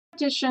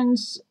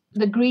mathematicians,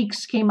 the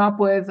Greeks came up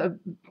with a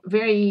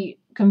very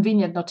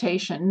convenient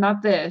notation,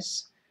 not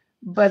this,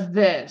 but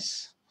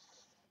this.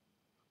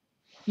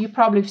 You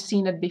probably have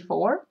seen it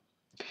before.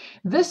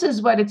 This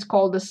is what it's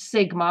called, the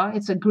sigma.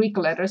 It's a Greek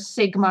letter,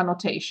 sigma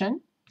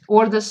notation,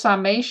 or the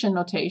summation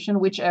notation,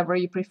 whichever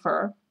you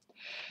prefer.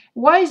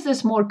 Why is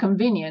this more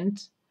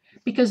convenient?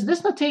 Because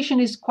this notation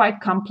is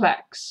quite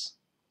complex.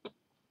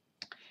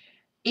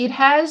 It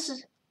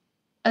has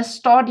a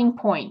starting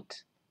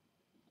point,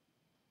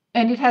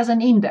 and it has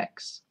an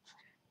index.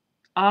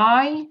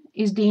 I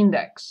is the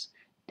index.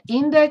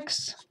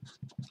 Index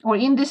or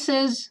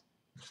indices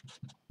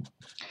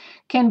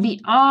can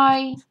be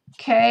I,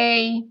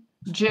 K,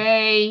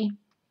 J.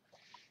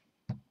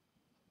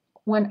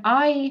 When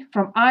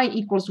from I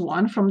equals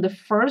 1, from the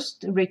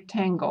first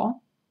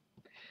rectangle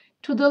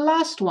to the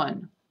last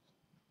one,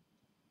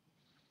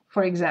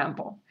 for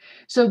example.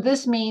 So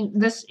this means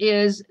this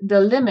is the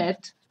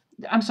limit,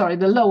 I'm sorry,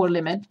 the lower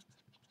limit.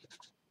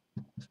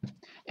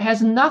 It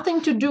has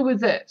nothing to do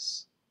with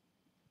this.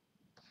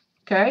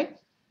 Okay?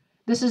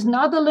 This is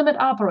not the limit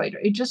operator.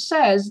 It just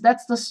says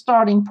that's the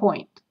starting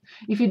point.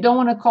 If you don't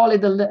want to call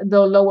it the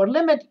lower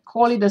limit,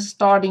 call it a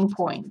starting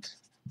point.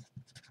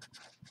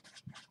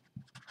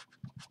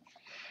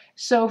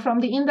 So from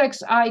the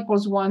index I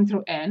equals 1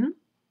 through n,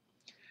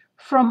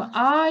 from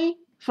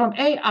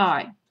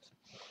AI,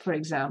 for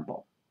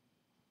example.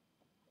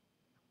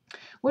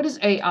 What is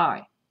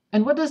AI?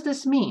 And what does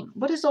this mean?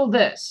 What is all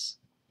this?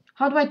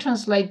 How do I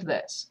translate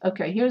this?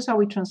 Okay, here's how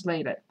we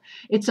translate it.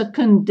 It's a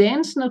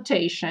condensed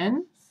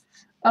notation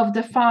of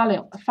the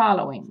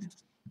following.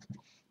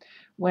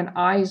 When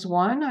I is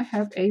 1, I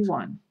have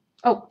A1.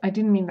 Oh, I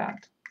didn't mean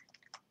that.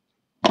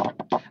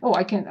 Oh,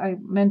 I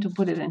meant to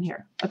put it in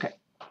here. Okay,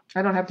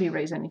 I don't have to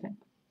erase anything.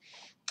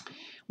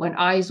 When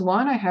I is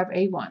 1, I have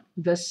A1.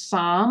 The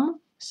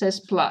sum says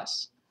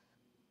plus.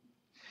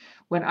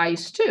 When I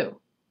is 2,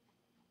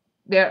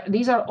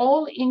 these are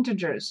all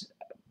integers,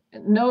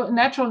 no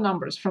natural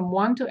numbers from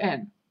 1 to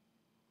n.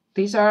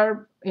 These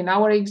are, in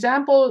our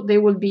example, they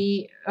will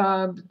be,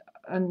 and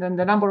then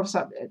the number of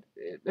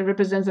it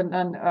represents a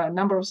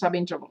number of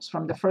subintervals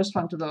from the first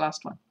one to the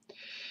last one.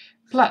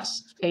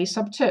 Plus a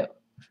sub 2,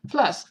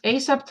 plus a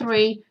sub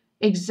 3,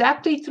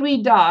 exactly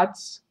 3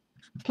 dots,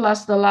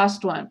 plus the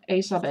last one,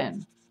 a sub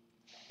n.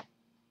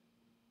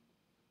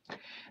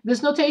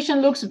 This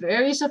notation looks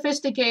very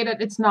sophisticated.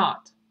 It's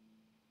not.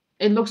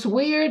 It looks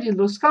weird. It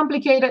looks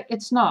complicated.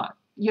 It's not.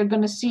 You're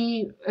going to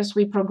see as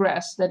we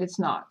progress that it's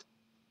not.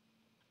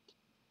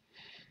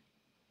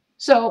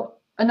 So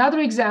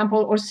another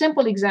example, or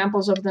simple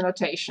examples of the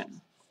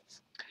notation.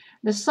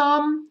 The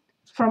sum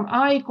from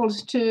I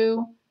equals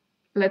 2,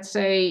 let's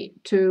say,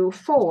 to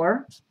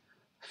 4,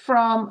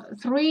 from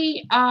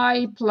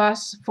 3i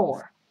plus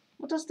 4.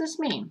 What does this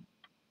mean?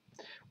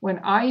 When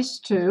I is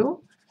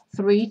 2,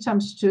 3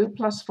 times 2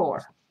 plus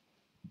 4.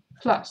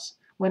 Plus,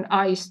 when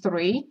I is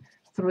 3,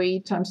 3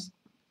 times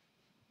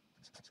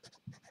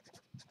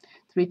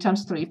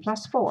 3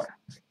 plus 4.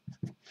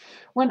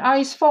 When I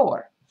is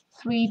 4,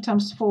 3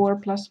 times 4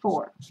 plus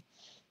 4.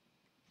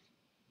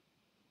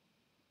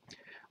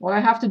 All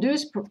I have to do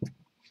is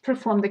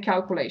perform the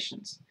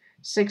calculations.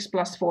 6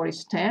 plus 4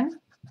 is 10.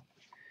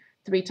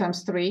 3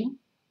 times 3,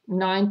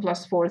 9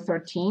 plus 4,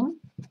 13.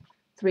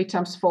 3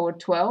 times 4,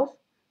 12.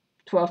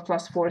 12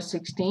 plus 4,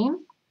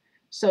 16.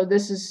 So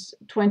this is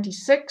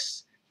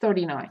 26,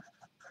 39.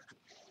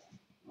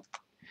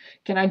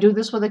 Can I do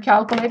this with a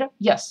calculator?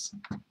 Yes,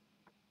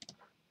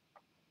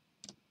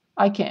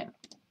 I can.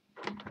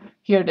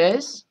 Here it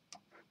is.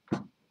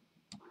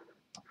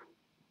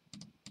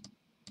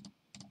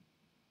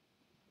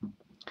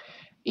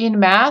 In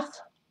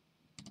math,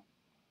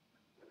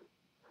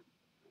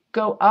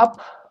 go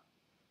up,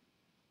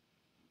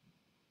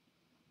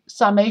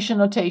 summation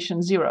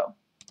notation 0.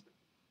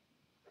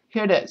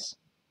 Here it is.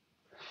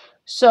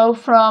 So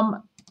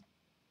from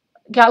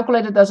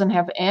calculator doesn't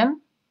have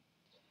n,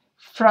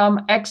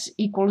 from x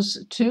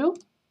equals 2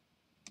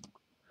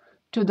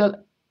 to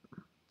the,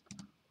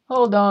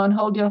 hold on,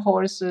 hold your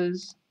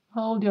horses,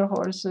 hold your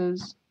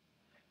horses.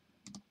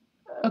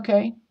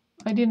 Okay,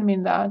 I didn't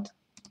mean that.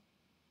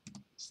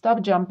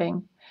 Stop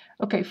jumping.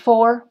 Okay,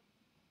 4.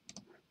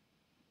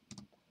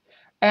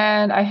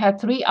 And I had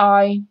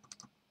 3i,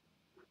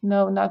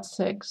 no, not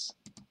 6,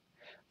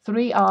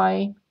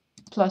 3i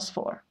plus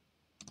 4.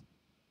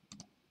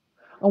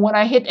 And when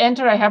I hit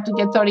enter, I have to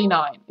get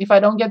 39. If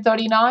I don't get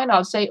 39,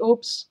 I'll say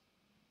oops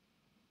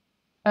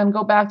and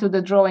go back to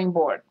the drawing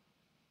board.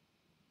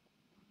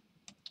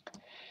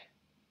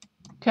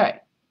 Okay,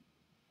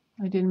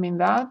 I didn't mean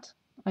that.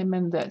 I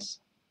meant this.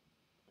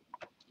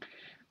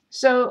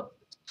 So,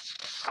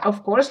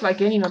 of course, like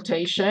any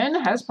notation,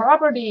 has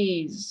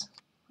properties.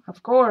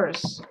 Of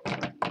course.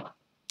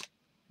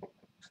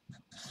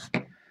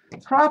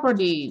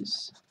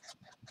 Properties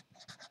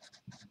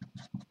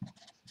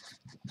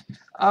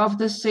of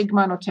the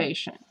sigma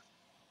notation.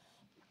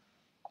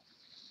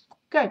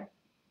 Okay.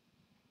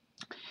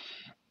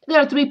 There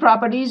are 3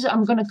 properties.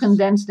 I'm going to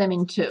condense them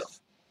in 2.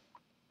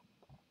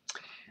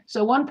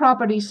 So one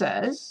property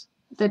says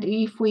that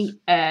if we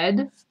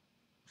add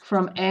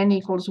from n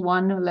equals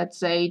 1, let's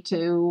say,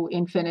 to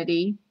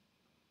infinity,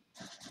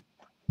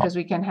 because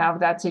we can have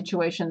that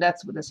situation,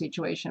 that's the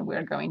situation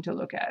we're going to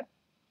look at.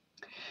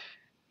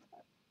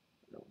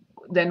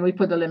 Then we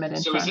put the limit in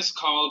So front. is this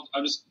called,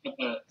 I'm just,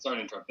 sorry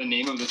to interrupt, the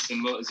name of the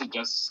symbol, is it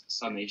just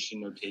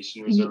summation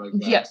notation? Or is there like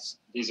that? Yes.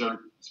 These are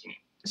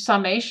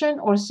summation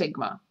or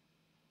sigma.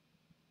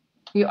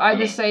 You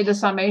either say the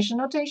summation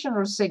notation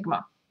or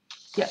sigma.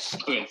 Yes.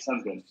 Okay,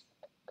 sounds good.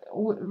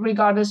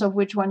 Regardless of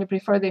which one you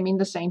prefer, they mean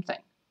the same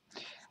thing.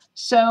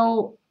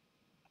 So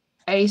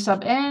a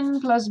sub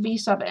n plus b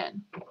sub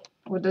n.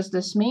 What does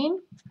this mean?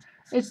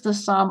 It's the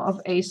sum of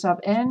a sub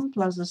n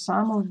plus the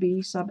sum of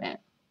b sub n.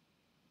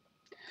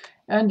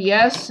 And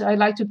yes, I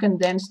like to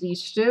condense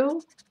these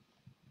two.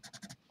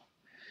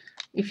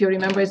 If you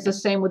remember, it's the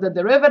same with the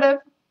derivative,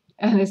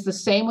 and it's the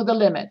same with the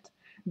limit.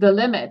 The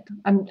limit,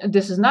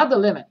 this is not the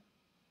limit,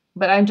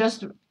 but I'm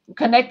just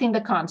connecting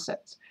the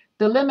concepts.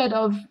 The limit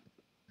of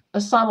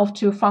a sum of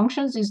two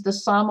functions is the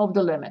sum of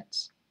the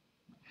limits.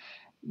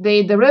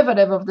 The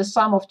derivative of the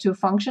sum of two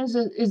functions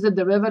is the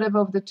derivative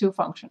of the two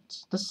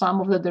functions, the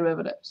sum of the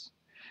derivatives.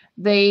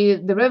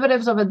 The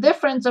derivatives of a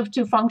difference of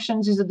two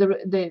functions is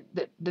the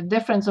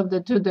difference of the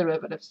two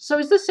derivatives. So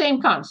it's the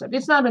same concept.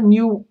 It's not a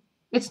new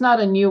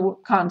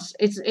concept.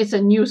 It's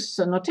a new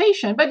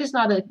notation, but it's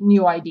not a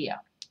new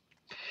idea.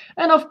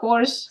 And of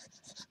course,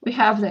 we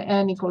have the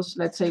n equals,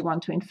 let's say, 1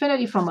 to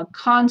infinity from a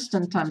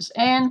constant times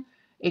n,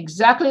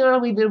 exactly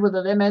what we did with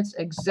the limits,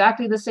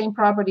 exactly the same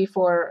property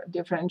for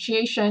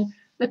differentiation.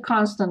 The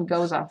constant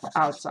goes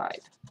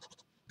outside.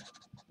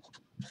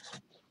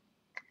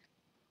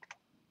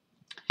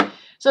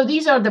 So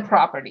these are the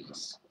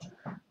properties.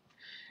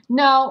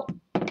 Now,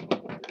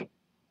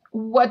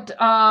 what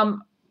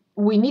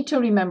we need to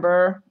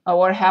remember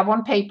or have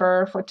on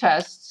paper for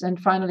tests and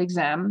final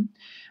exam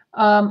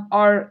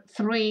are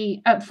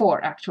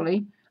four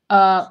actually,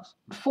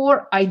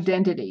 four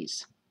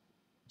identities.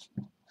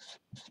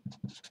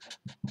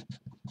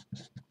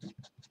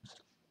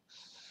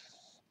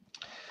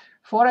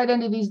 Four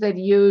identities that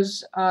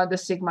use the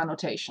sigma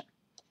notation.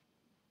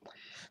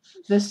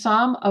 The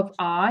sum of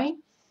I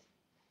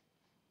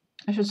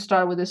should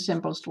start with the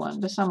simplest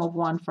one, the sum of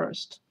 1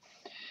 first.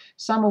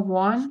 Sum of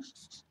 1,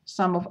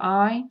 sum of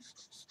I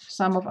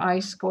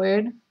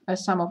squared, a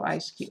sum of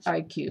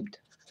I cubed.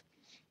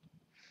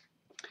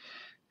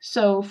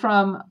 So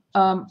from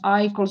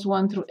I equals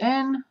 1 through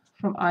n,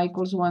 from I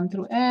equals 1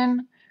 through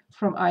n,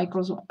 from I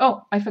equals 1.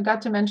 Oh, I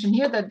forgot to mention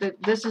here that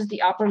this is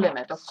the upper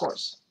limit, of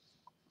course.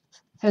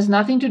 Has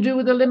nothing to do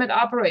with the limit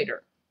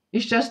operator.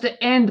 It's just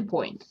the end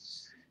point.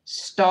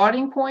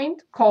 Starting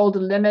point called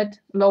limit,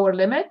 lower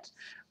limit,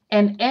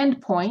 and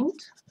end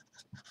point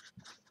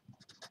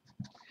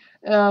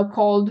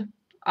called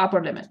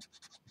upper limit.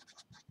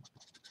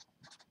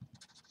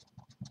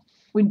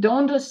 We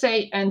don't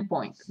say end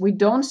point. We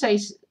don't say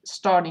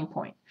starting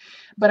point.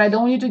 But I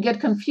don't want you to get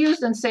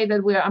confused and say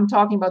that I'm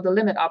talking about the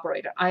limit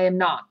operator. I am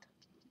not.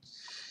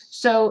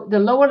 So the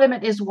lower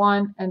limit is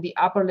 1 and the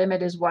upper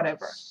limit is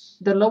whatever.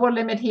 The lower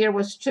limit here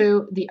was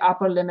 2. The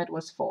upper limit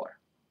was 4.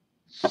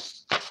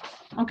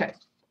 Okay.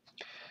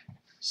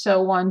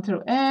 So 1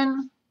 through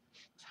n,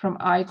 from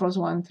I equals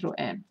 1 through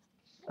n.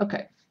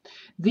 Okay.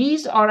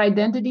 These are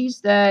identities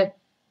that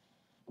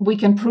we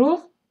can prove.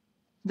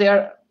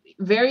 They're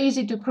very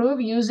easy to prove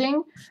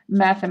using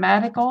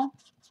mathematical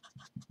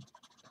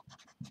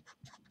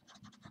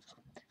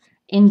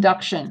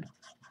induction.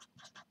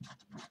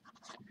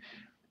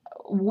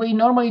 We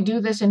normally do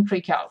this in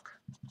pre-calc.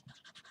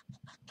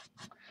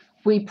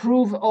 We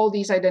prove all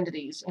these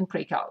identities in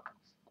pre-calc.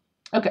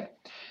 Okay,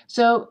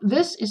 so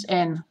this is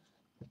n,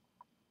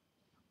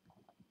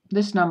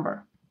 this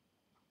number.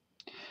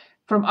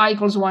 From I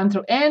equals 1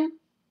 through n,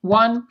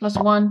 1 plus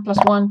 1 plus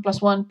 1 plus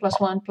 1 plus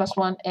 1 plus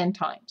 1, n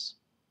times.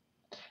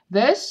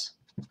 This,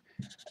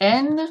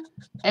 n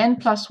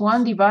plus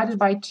 1 divided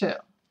by 2.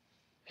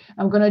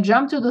 I'm going to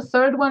jump to the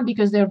third one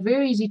because they're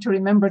very easy to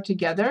remember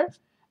together.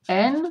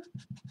 n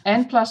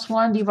plus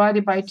 1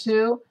 divided by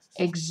 2,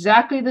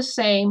 exactly the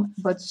same,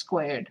 but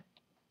squared.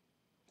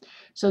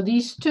 So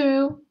these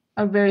two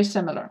are very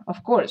similar.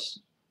 Of course,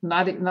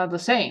 not the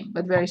same,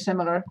 but very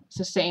similar. It's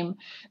the same.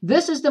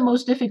 This is the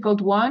most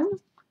difficult one.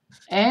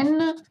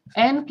 n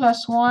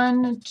plus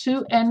 1,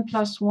 2n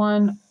plus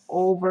 1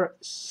 over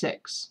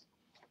 6.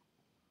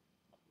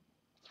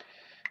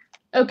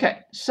 Okay,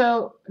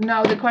 so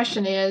now the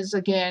question is,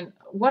 again,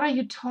 what are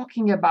you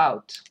talking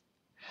about?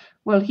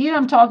 Well, here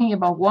I'm talking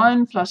about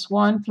 1 plus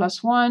 1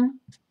 plus 1,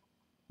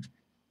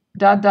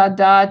 dot, dot,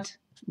 dot,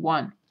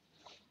 1.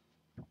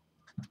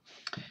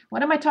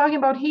 What am I talking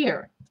about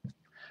here?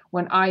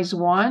 When I is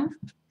 1,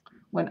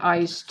 when I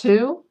is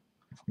 2,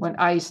 when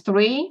I is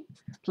 3,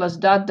 plus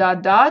dot,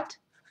 dot, dot,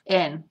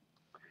 n.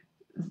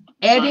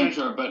 Sorry,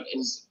 but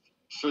is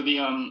for the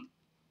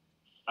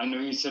I know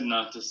you said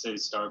not to say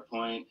start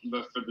point,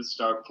 but for the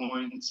start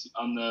points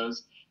on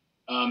those,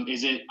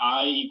 is it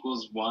I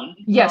equals 1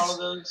 for yes, all of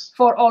those?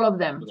 For all of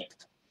them. Okay.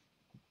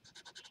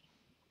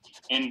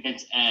 And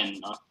it's N,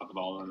 not of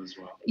all of them as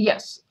well.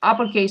 Yes,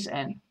 uppercase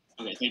N.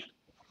 Okay, thank you.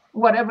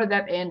 Whatever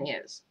that N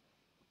is.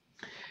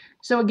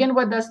 So again,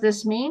 what does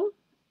this mean?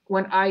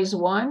 When I is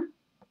 1,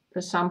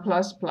 the sum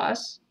plus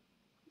plus.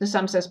 The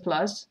sum says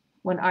plus.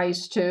 When I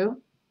is 2,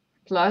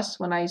 plus.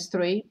 When I is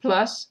 3,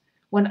 plus.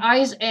 When I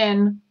is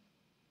N.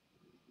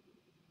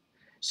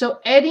 So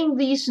adding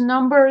these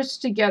numbers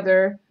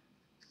together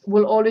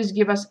will always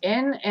give us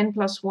N, N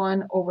plus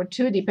 1 over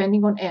 2,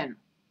 depending on N.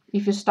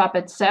 If you stop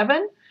at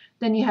 7,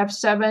 then you have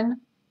 7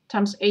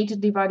 times 8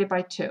 divided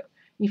by 2.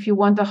 If you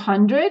want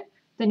 100,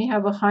 then you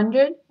have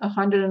 100,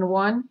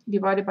 101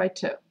 divided by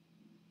 2.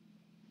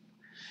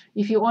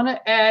 If you want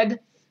to add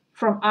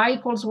from I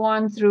equals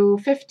 1 through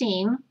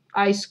 15,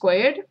 I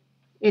squared,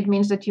 it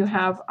means that you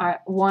have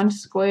 1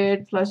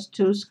 squared plus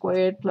 2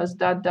 squared plus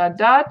dot, dot,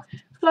 dot,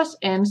 plus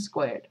N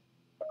squared.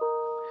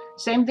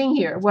 Same thing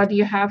here. What do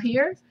you have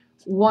here?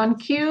 1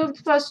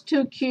 cubed plus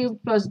 2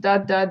 cubed plus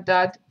dot, dot,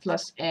 dot,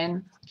 plus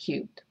N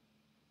cubed.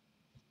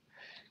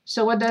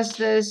 So what does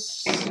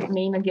this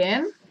mean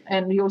again?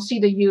 And you'll see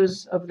the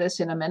use of this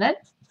in a minute.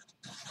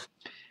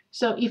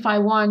 So if I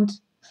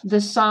want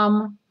the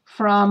sum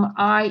from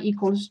I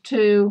equals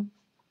 2,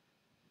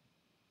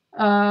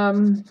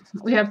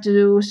 we have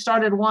to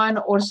start at 1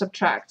 or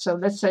subtract. So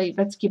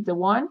let's keep the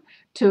 1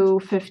 to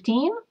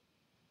 15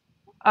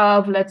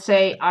 of, let's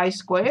say, I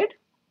squared.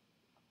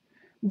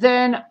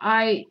 Then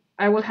I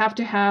will have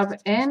to have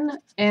n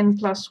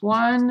plus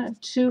 1,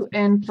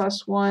 2n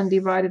plus 1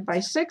 divided by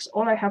 6.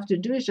 All I have to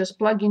do is just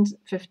plug in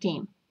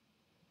 15.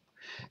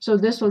 So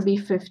this will be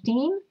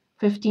 15.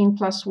 15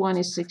 plus 1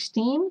 is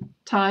 16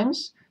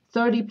 times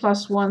 30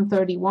 plus 1,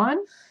 31,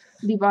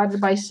 divided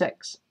by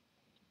 6.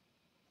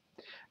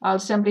 I'll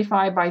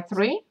simplify by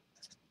 3.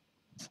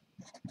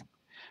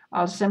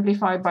 I'll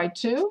simplify by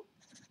 2.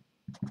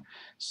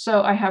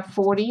 So I have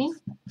 40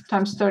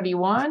 times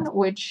 31,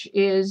 which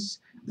is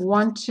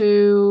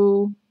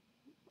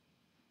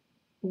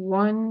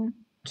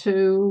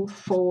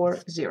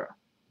 1240.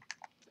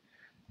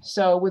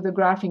 So with the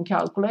graphing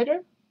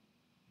calculator,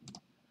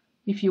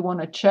 if you want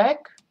to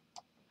check,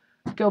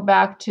 go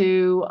back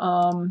to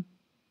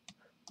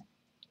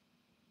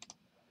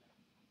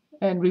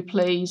and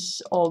replace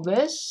all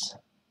this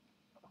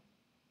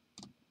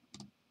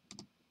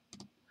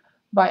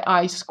by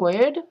I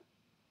squared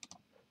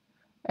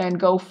and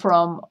go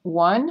from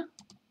 1,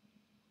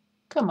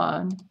 come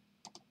on,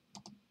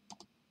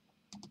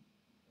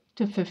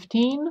 to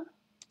 15,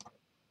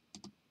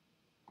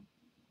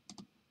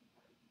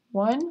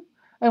 1,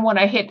 and when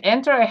I hit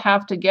enter I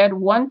have to get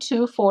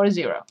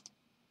 1240.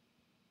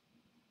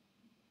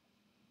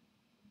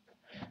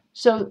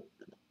 So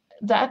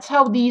that's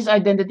how these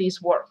identities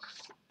work.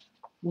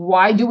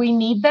 Why do we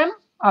need them?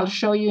 I'll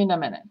show you in a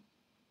minute.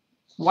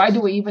 Why do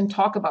we even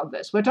talk about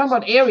this? We're talking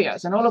about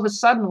areas, and all of a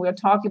sudden we're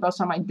talking about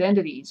some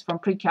identities from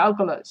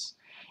pre-calculus.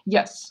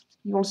 Yes,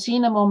 you'll see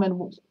in a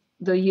moment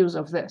the use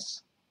of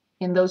this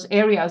in those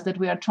areas that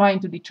we are trying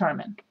to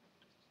determine.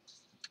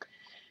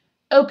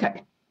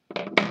 Okay.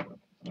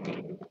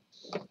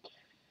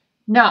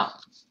 Now,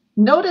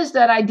 notice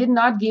that I did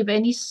not give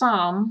any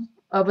sum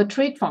of a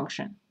trig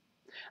function.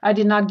 I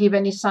did not give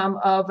any sum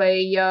of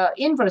a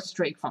inverse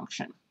trig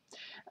function.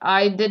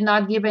 I did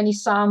not give any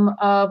sum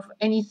of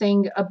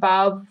anything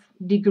above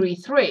degree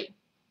 3.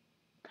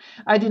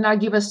 I did not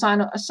give a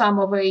sum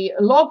of a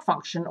log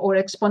function or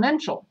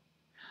exponential.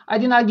 I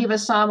did not give a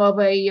sum of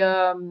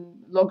a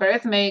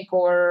logarithmic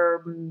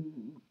or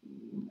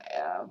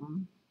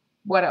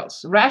what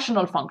else?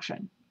 Rational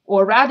function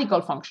or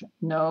radical function.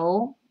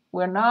 No,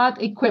 we're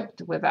not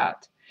equipped with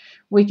that.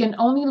 We can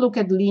only look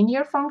at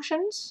linear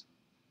functions,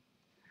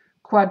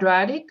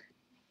 quadratic,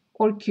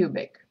 or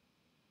cubic.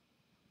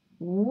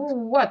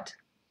 What?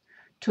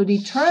 To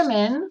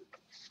determine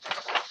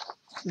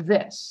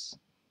this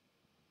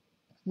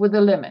with a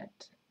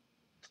limit.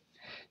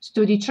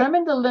 So to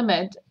determine the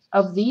limit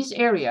of these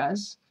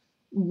areas,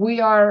 we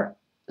are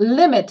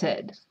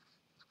limited.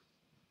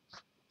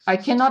 I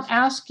cannot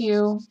ask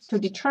you to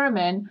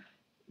determine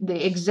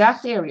the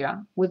exact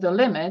area with a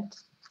limit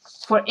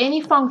for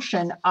any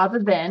function other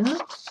than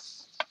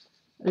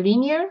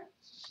linear,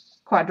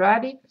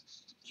 quadratic,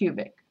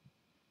 cubic.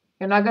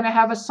 You're not going to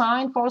have a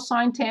sine,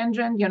 cosine,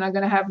 tangent. You're not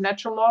going to have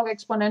natural log,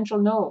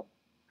 exponential. No.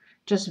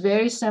 Just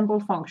very simple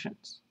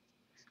functions.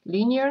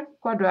 Linear,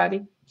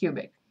 quadratic,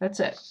 cubic.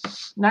 That's it.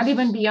 Not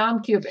even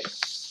beyond cubic.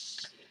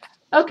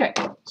 Okay,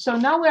 so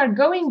now we are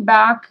going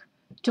back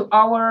to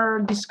our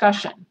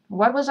discussion.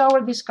 What was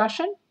our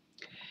discussion?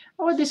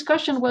 Our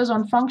discussion was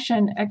on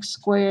function x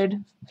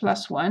squared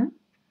plus 1.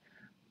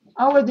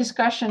 Our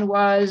discussion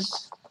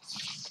was,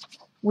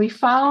 we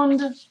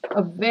found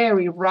a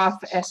very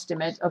rough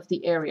estimate of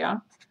the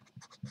area,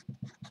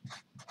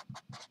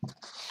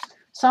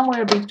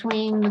 somewhere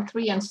between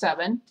 3 and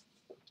 7.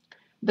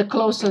 The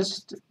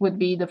closest would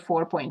be the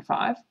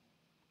 4.5.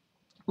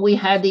 We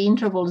had the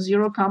interval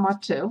 0,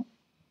 2.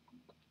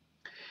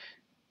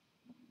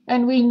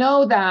 And we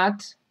know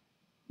that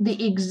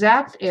the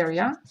exact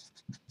area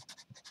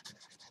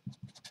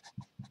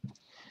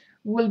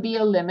will be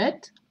a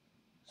limit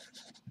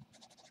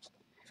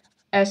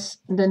as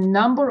the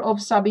number of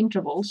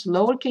subintervals,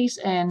 lowercase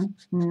n,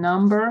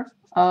 number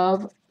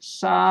of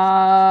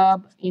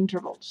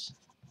subintervals.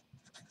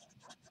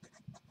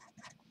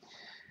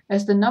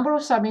 As the number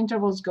of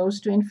subintervals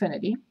goes to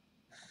infinity,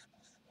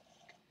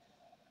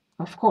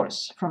 of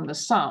course, from the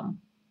sum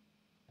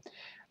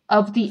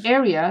of the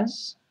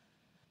areas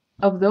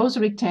of those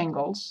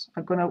rectangles,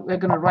 we're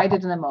gonna write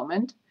it in a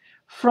moment,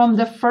 from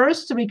the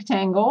first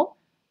rectangle,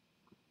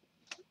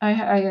 I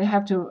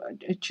have to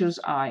choose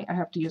I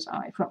have to use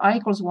I, from I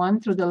equals 1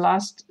 through the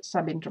last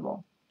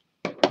subinterval.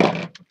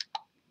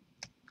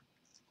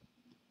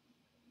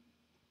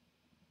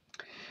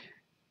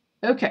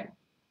 Okay,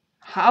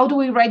 how do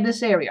we write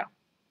this area?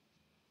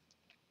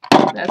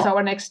 That's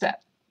our next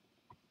step.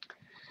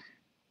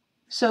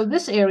 So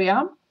this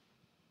area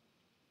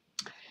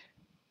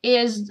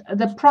is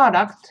the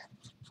product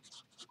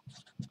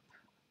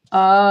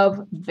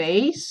of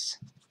base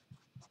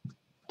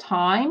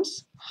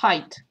times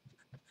height.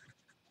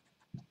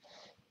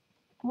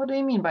 What do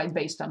you mean by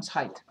base times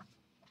height?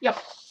 Yep.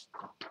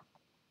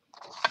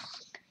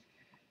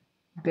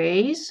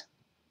 Base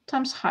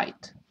times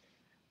height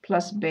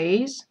plus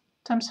base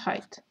times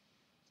height.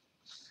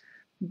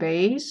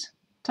 Base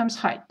times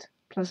height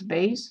plus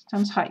base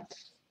times height.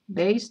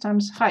 Base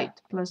times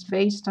height plus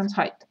base times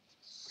height.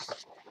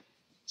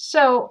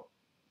 So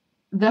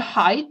the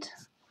height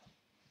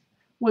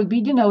will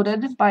be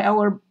denoted by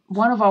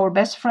one of our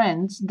best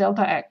friends,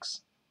 delta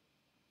x.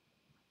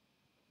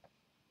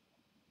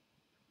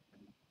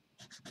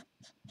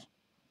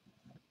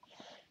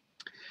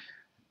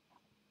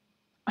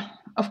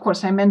 Of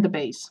course, I meant the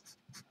base.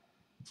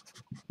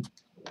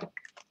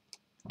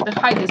 The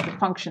height is the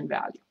function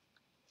value.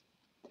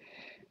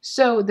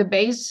 So the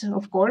base,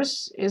 of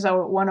course, is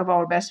one of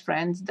our best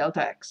friends,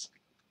 delta x.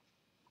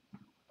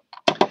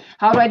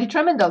 How do I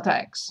determine delta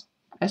x?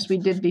 As we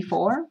did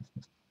before,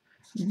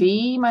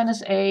 b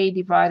minus a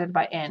divided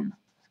by n.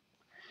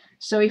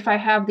 So if I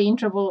have the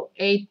interval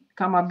a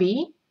comma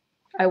b,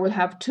 I will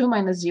have 2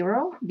 minus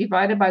 0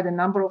 divided by the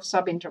number of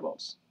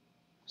subintervals.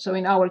 So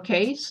in our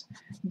case,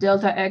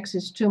 delta x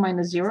is 2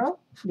 minus 0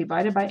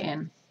 divided by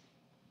n.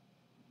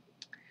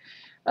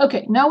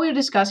 Okay, now we're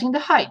discussing the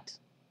height.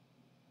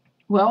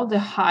 Well, the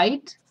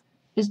height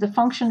is the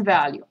function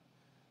value.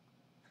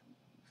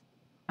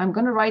 I'm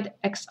going to write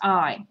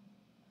xi.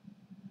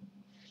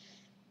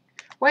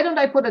 Why don't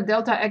I put a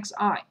delta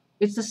xi?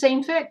 It's the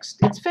same fixed.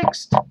 It's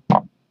fixed.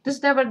 This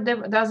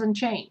doesn't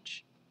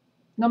change,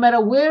 no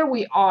matter where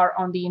we are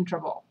on the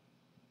interval.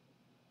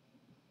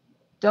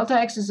 Delta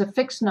x is a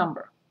fixed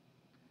number.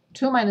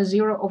 2 minus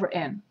 0 over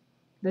n.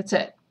 That's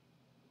it.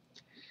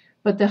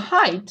 But the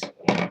height,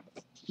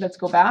 let's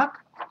go back.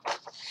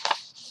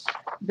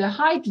 The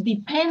height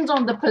depends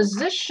on the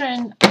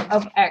position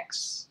of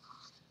x,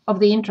 of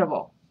the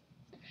interval.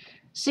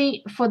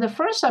 See, for the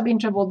first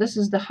subinterval, this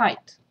is the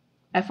height,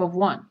 f of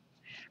 1.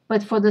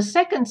 But for the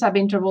second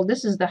subinterval,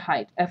 this is the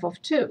height, f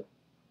of 2.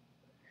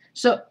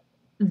 So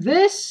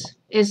this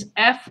is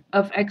f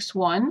of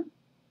x1,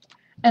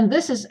 and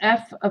this is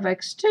f of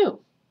x2.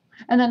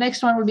 And the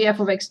next one will be f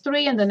of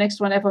x3, and the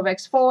next one f of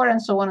x4, and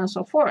so on and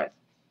so forth.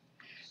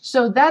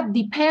 So that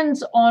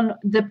depends on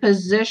the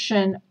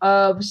position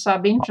of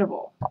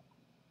subinterval.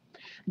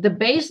 The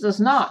base does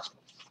not.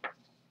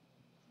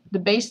 The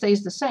base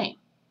stays the same.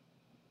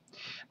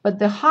 But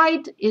the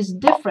height is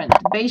different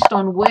based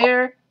on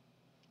where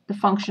the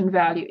function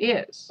value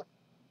is.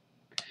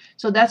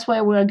 So that's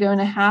why we're going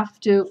to have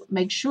to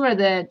make sure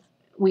that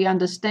we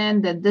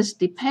understand that this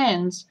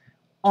depends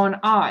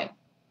on I.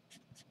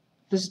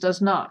 This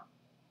does not.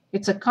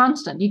 It's a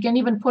constant. You can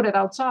even put it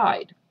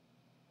outside.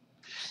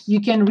 You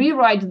can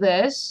rewrite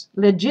this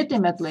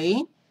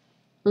legitimately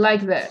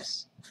like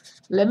this.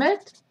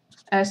 Limit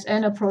as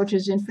n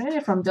approaches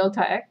infinity from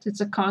delta x.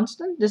 It's a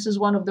constant. This is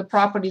one of the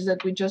properties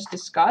that we just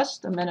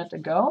discussed a minute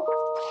ago.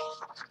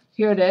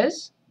 Here it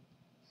is.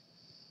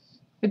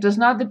 It does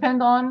not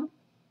depend on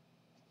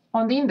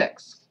the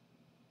index.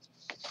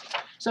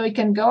 So it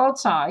can go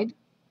outside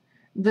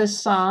the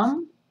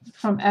sum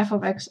from f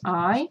of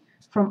xi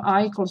from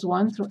I equals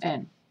 1 through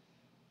n.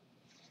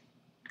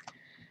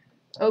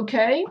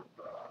 Okay,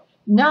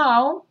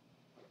 now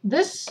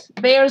this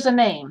bears a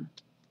name.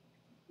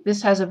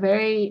 This has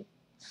it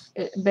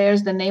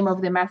bears the name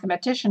of the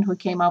mathematician who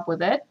came up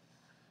with it.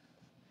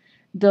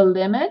 The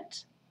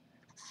limit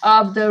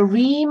of the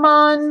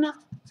Riemann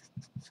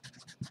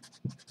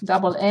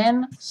double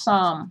N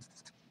sum.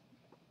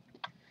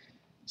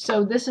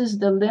 So this is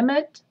the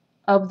limit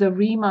of the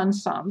Riemann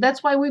sum.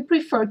 That's why we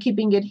prefer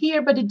keeping it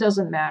here, but it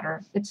doesn't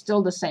matter. It's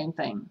still the same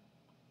thing.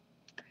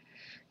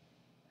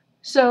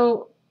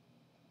 So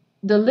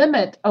the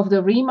limit of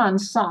the Riemann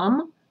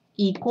sum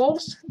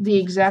equals the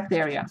exact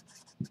area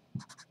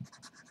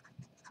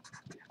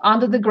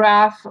under the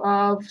graph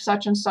of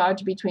such and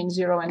such between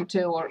 0 and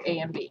 2 or a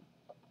and b.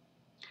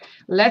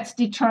 Let's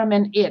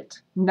determine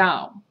it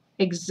now,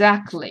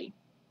 exactly,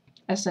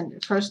 as a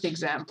first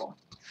example.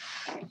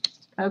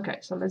 Okay,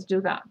 so let's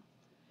do that.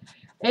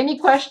 Any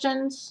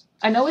questions?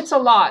 I know it's a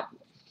lot,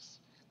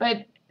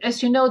 but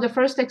as you know, the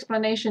first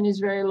explanation is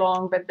very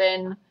long, but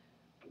then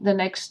the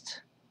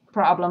next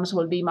problems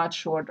will be much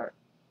shorter.